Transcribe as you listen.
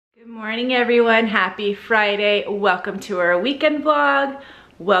Good morning everyone, happy Friday. Welcome to our weekend vlog.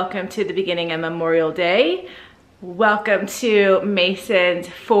 Welcome to the beginning of Memorial Day. Welcome to Mason's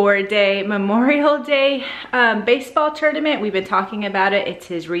 4-day Memorial Day baseball tournament. We've been talking about it. It's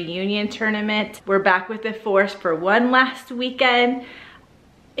his reunion tournament. We're back with the force for one last weekend.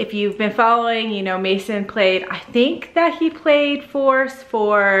 If you've been following, you know Mason played, I think that he played force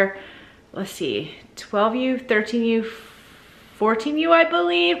for, let's see, 12U, 13U, 14U, I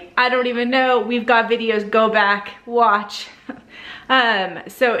believe. I don't even know. We've got videos, go back, watch.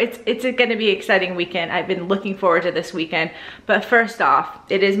 So it's gonna be an exciting weekend. I've been looking forward to this weekend. But first off,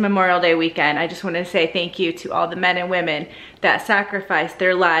 it is Memorial Day weekend. I just want to say thank you to all the men and women that sacrificed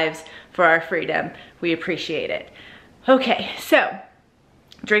their lives for our freedom. We appreciate it. Okay, so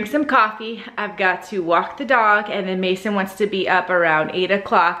drink some coffee. I've got to walk the dog, and then Mason wants to be up around 8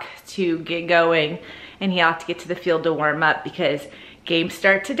 o'clock to get going, and he'll have to get to the field to warm up because games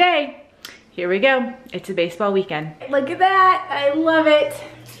start today. Here we go. It's a baseball weekend. Look at that. I love it.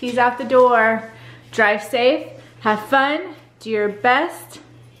 He's out the door. Drive safe. Have fun. Do your best.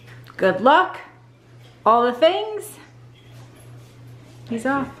 Good luck. All the things. He's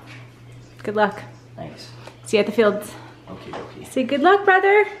off. Good luck. Thanks. See you at the field. Okay. Say good luck,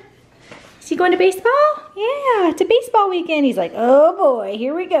 brother. Is he going to baseball? Yeah, it's a baseball weekend. He's like, oh boy,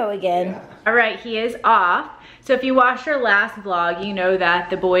 here we go again. Yeah. All right, he is off. So if you watched our last vlog, you know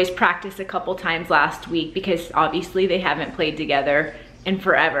that the boys practiced a couple times last week because obviously they haven't played together in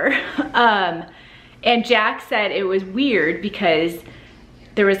forever. And Jack said it was weird because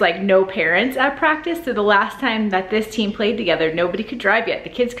there was like no parents at practice. So the last time that this team played together, nobody could drive yet. The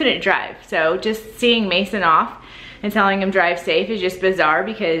kids couldn't drive. So just seeing Mason off and telling him drive safe is just bizarre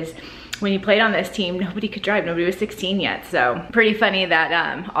because when he played on this team, nobody could drive. Nobody was 16 yet. So pretty funny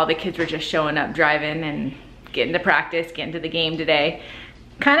that all the kids were just showing up driving and getting to practice, getting to the game today.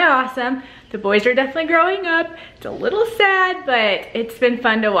 Kind of awesome. The boys are definitely growing up. It's a little sad, but it's been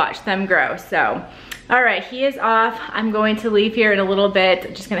fun to watch them grow. So, all right, he is off. I'm going to leave here in a little bit.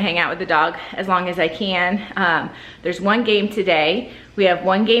 I'm just gonna hang out with the dog as long as I can. There's one game today. We have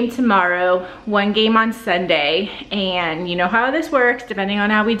one game tomorrow, one game on Sunday, and you know how this works, depending on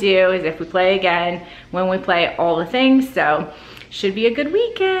how we do, is if we play again, when we play, all the things. So, should be a good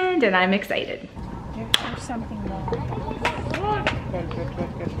weekend, and I'm excited. There's something wrong.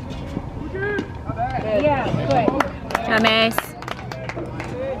 Good. Yeah, good. Come, Ace.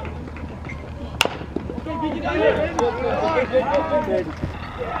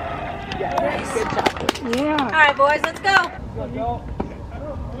 Yeah. All right, boys, let's go.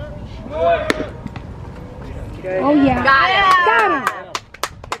 Oh, yeah. Got it.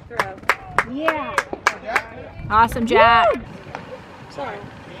 Good throw. Yeah. Awesome, Jack. Sorry.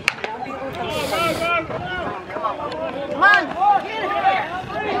 Come on.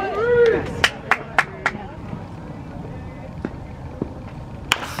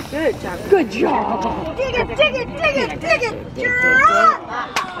 Good job. Good job. Dig it.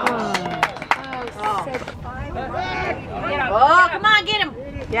 Oh, come on, get him.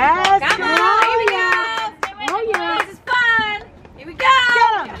 Yes. Come on. Here we go. Oh, yeah. This is fun. Here we go.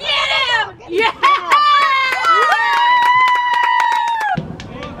 Get him. Yeah.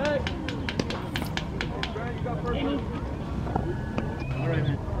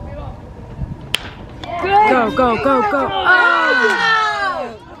 Go. Oh.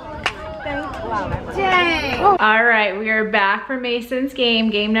 Dang. All right, we are back for Mason's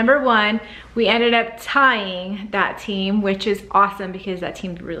game number 1. We ended up tying that team, which is awesome because that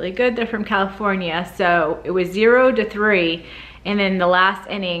team's really good. They're from California, so it was 0-3. And then the last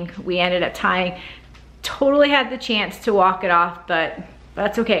inning, we ended up tying. Totally had the chance to walk it off, but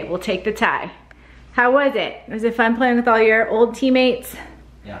that's okay. We'll take the tie. How was it? Was it fun playing with all your old teammates?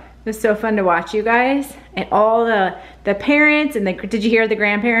 Yeah. It was so fun to watch you guys and all the parents and did you hear the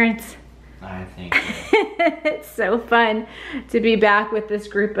grandparents? I think so. It's so fun to be back with this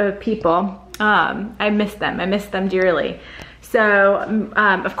group of people. I miss them dearly. So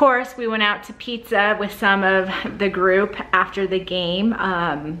of course we went out to pizza with some of the group after the game.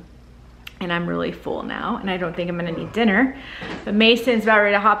 And I'm really full now and I don't think I'm gonna need dinner. But Mason's about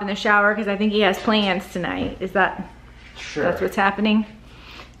ready to hop in the shower because I think he has plans tonight. Is that, Sure. That's what's happening?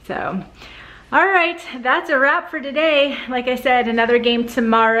 So, all right, that's a wrap for today. Like I said, another game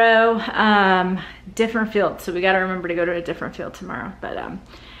tomorrow, different field. So we gotta remember to go to a different field tomorrow. But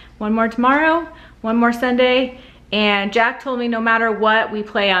one more tomorrow, one more Sunday. And Jack told me no matter what, we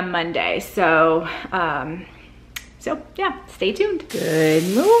play on Monday. So, yeah, stay tuned.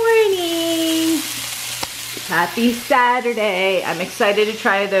 Good morning. Happy Saturday. I'm excited to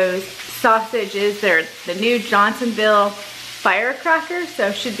try those sausages. They're the new Johnsonville firecracker,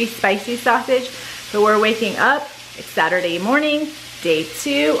 so should be spicy sausage. But we're waking up. It's Saturday morning, day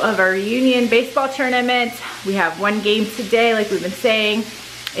 2 of our Union baseball tournament. We have one game today, like we've been saying.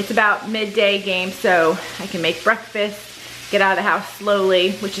 It's about midday game, so I can make breakfast, get out of the house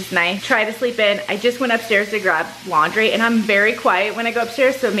slowly, which is nice. Try to sleep in. I just went upstairs to grab laundry, and I'm very quiet when I go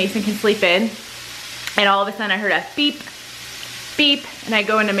upstairs so Mason can sleep in. And all of a sudden I heard a beep, beep, and I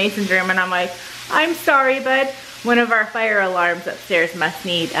go into Mason's room and I'm like, I'm sorry, bud. One of our fire alarms upstairs must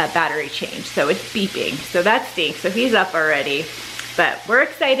need a battery change, so it's beeping. So that stinks, so he's up already. But we're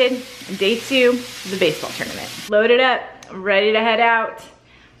excited. Day 2 of the baseball tournament. Loaded up, ready to head out.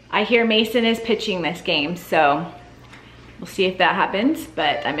 I hear Mason is pitching this game, so we'll see if that happens,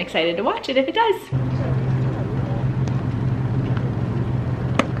 but I'm excited to watch it if it does.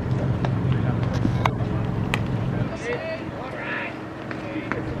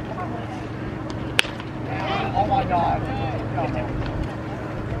 Oh my God.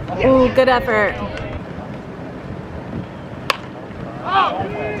 Ooh, good effort.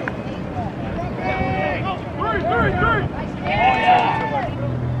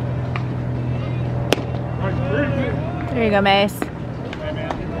 There you go, Mace.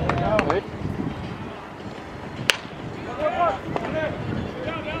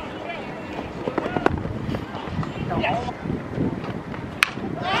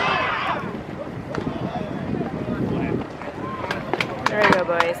 There you go,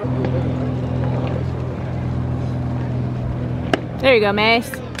 boys. There you go,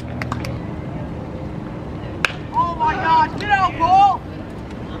 Mace. Oh my God, get out, ball!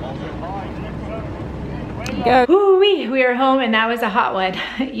 Go. Ooh-wee, we are home and that was a hot one.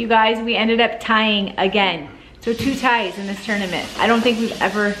 You guys, we ended up tying again. So 2 ties in this tournament. I don't think we've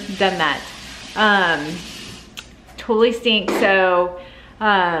ever done that. Totally stinks. So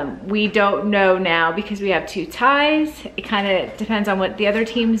we don't know now because we have 2 ties. It kind of depends on what the other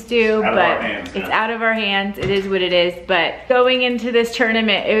teams do, but it's out of our hands. It is what it is. But going into this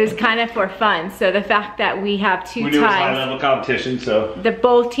tournament, it was kind of for fun. So the fact that we have 2 ties. We knew it was high-level competition, so.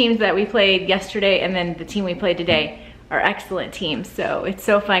 Both teams that we played yesterday and then the team we played today are excellent teams. So it's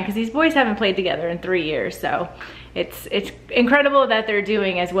so fun because these boys haven't played together in 3 years. So it's incredible that they're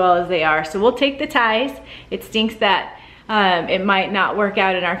doing as well as they are. So we'll take the ties. It stinks that it might not work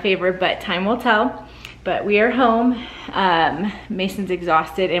out in our favor, but time will tell. But we are home. Mason's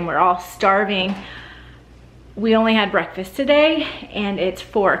exhausted and we're all starving. We only had breakfast today and it's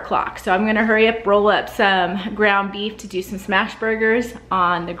 4 o'clock. So I'm gonna hurry up, roll up some ground beef to do some smash burgers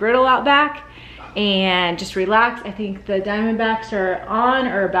on the griddle out back and just relax. I think the Diamondbacks are on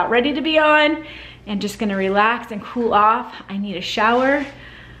or about ready to be on, and just gonna relax and cool off. I need a shower.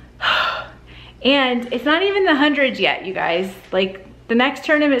 And it's not even the hundreds yet, you guys. Like, the next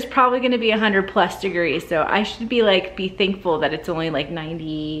tournament is probably gonna be 100+ degrees, so I should be thankful that it's only like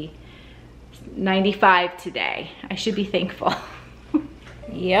 90, 95 today. I should be thankful.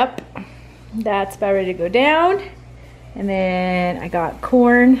 Yep, that's about ready to go down. And then I got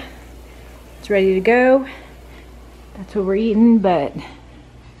corn. It's ready to go. That's what we're eating, but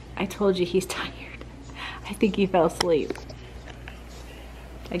I told you he's tired. I think he fell asleep.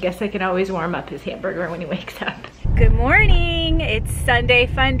 I guess I can always warm up his hamburger when he wakes up. Good morning. It's Sunday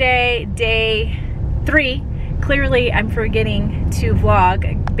fun day, day 3. Clearly I'm forgetting to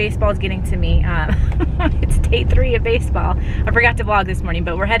vlog. Baseball's getting to me. It's day 3 of baseball. I forgot to vlog this morning,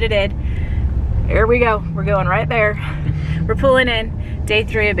 but we're headed in. Here we go. We're going right there. We're pulling in day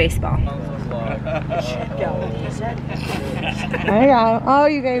 3 of baseball. There you go. Oh,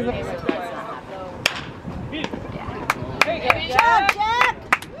 you guys are... Good job, Jack!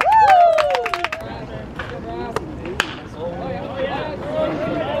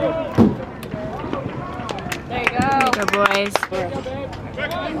 There you go. Good boys.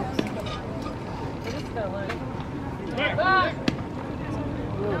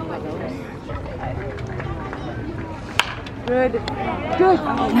 Good. Good.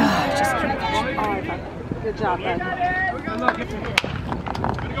 Just kidding. Good job, bud.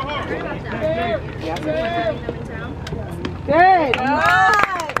 Good.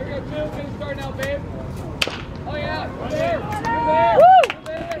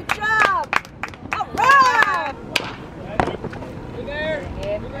 Good job! All right!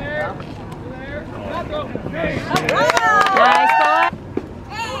 Nice ball.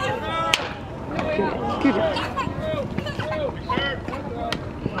 Good.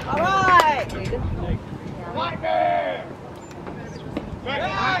 All right!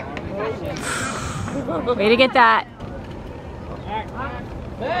 Way to get that.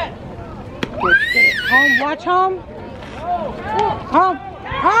 Home. Watch home. Home.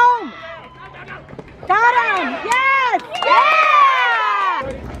 Home. Got him. Yeah. Yes! Yeah!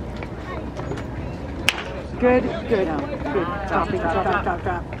 Good. Good. Drop.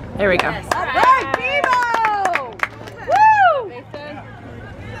 There we go. All right, Bevo! Woo! Nathan.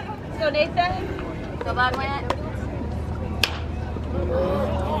 Let's go, Nathan. Go, Bogland.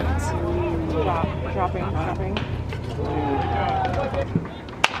 Dropping.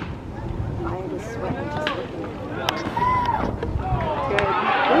 I was sweating just looking. Good.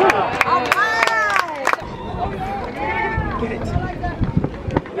 All right! Good.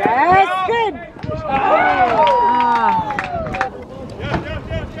 Yes, good.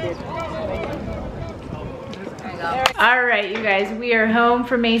 All right, you guys, we are home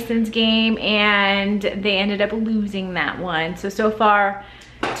for Mason's game and they ended up losing that one. So far,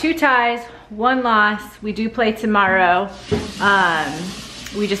 2 ties, 1 loss. We do play tomorrow.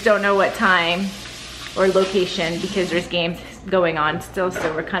 We just don't know what time or location because there's games going on still,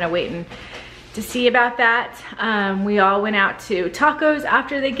 so we're kind of waiting to see about that. We all went out to tacos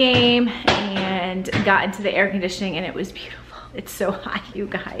after the game and got into the air conditioning and it was beautiful. It's so hot, you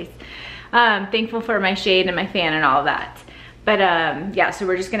guys. Thankful for my shade and my fan and all of that. But yeah, so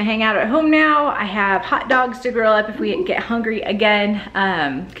we're just gonna hang out at home now. I have hot dogs to grill up if we get hungry again,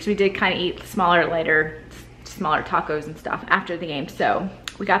 because we did kind of eat smaller tacos and stuff after the game. So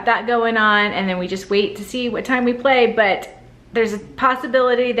we got that going on and then we just wait to see what time we play. But there's a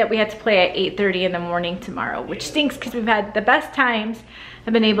possibility that we have to play at 8:30 in the morning tomorrow, which stinks because we've had the best times.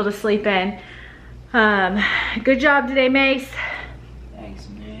 I've been able to sleep in. Good job today, Mace. Thanks,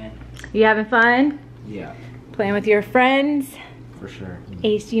 man. You having fun? Yeah, Playing with your friends? for sure.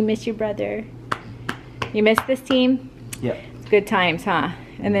 Ace, you miss your brother? You miss this team? Yep. It's good times, huh?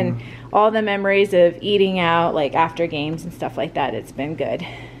 And then all the memories of eating out, like after games and stuff like that, it's been good.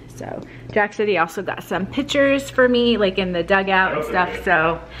 So Jack said he also got some pictures for me, like in the dugout and stuff.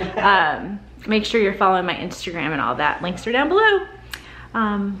 So make sure you're following my Instagram and all that. Links are down below.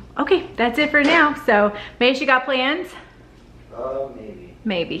 Okay, that's it for now. So Mace, you got plans?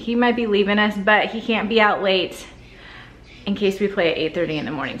 Maybe. He might be leaving us, but he can't be out late in case we play at 8:30 in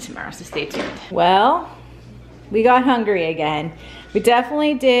the morning tomorrow, so stay tuned. Well, we got hungry again. We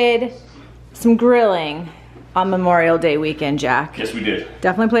definitely did some grilling on Memorial Day weekend, Jack. Yes, we did.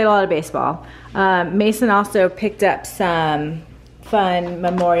 Definitely played a lot of baseball. Mason also picked up some fun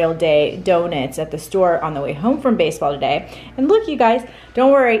Memorial Day donuts at the store on the way home from baseball today. And look, you guys,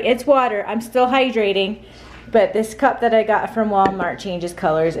 don't worry, it's water. I'm still hydrating. But this cup that I got from Walmart changes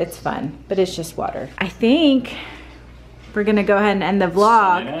colors. It's fun, but it's just water. I think we're gonna go ahead and end the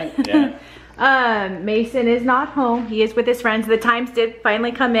vlog. Yeah. Mason is not home. He is with his friends. The times did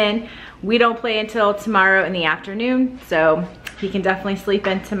finally come in. We don't play until tomorrow in the afternoon, so he can definitely sleep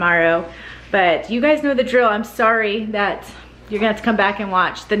in tomorrow. But you guys know the drill. I'm sorry that you're gonna have to come back and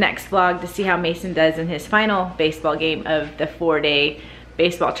watch the next vlog to see how Mason does in his final baseball game of the 4-day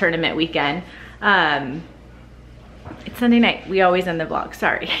baseball tournament weekend. It's Sunday night. We always end the vlog,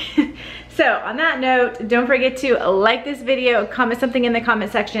 sorry. So on that note, don't forget to like this video, comment something in the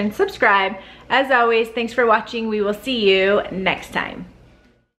comment section, subscribe. As always, thanks for watching. We will see you next time.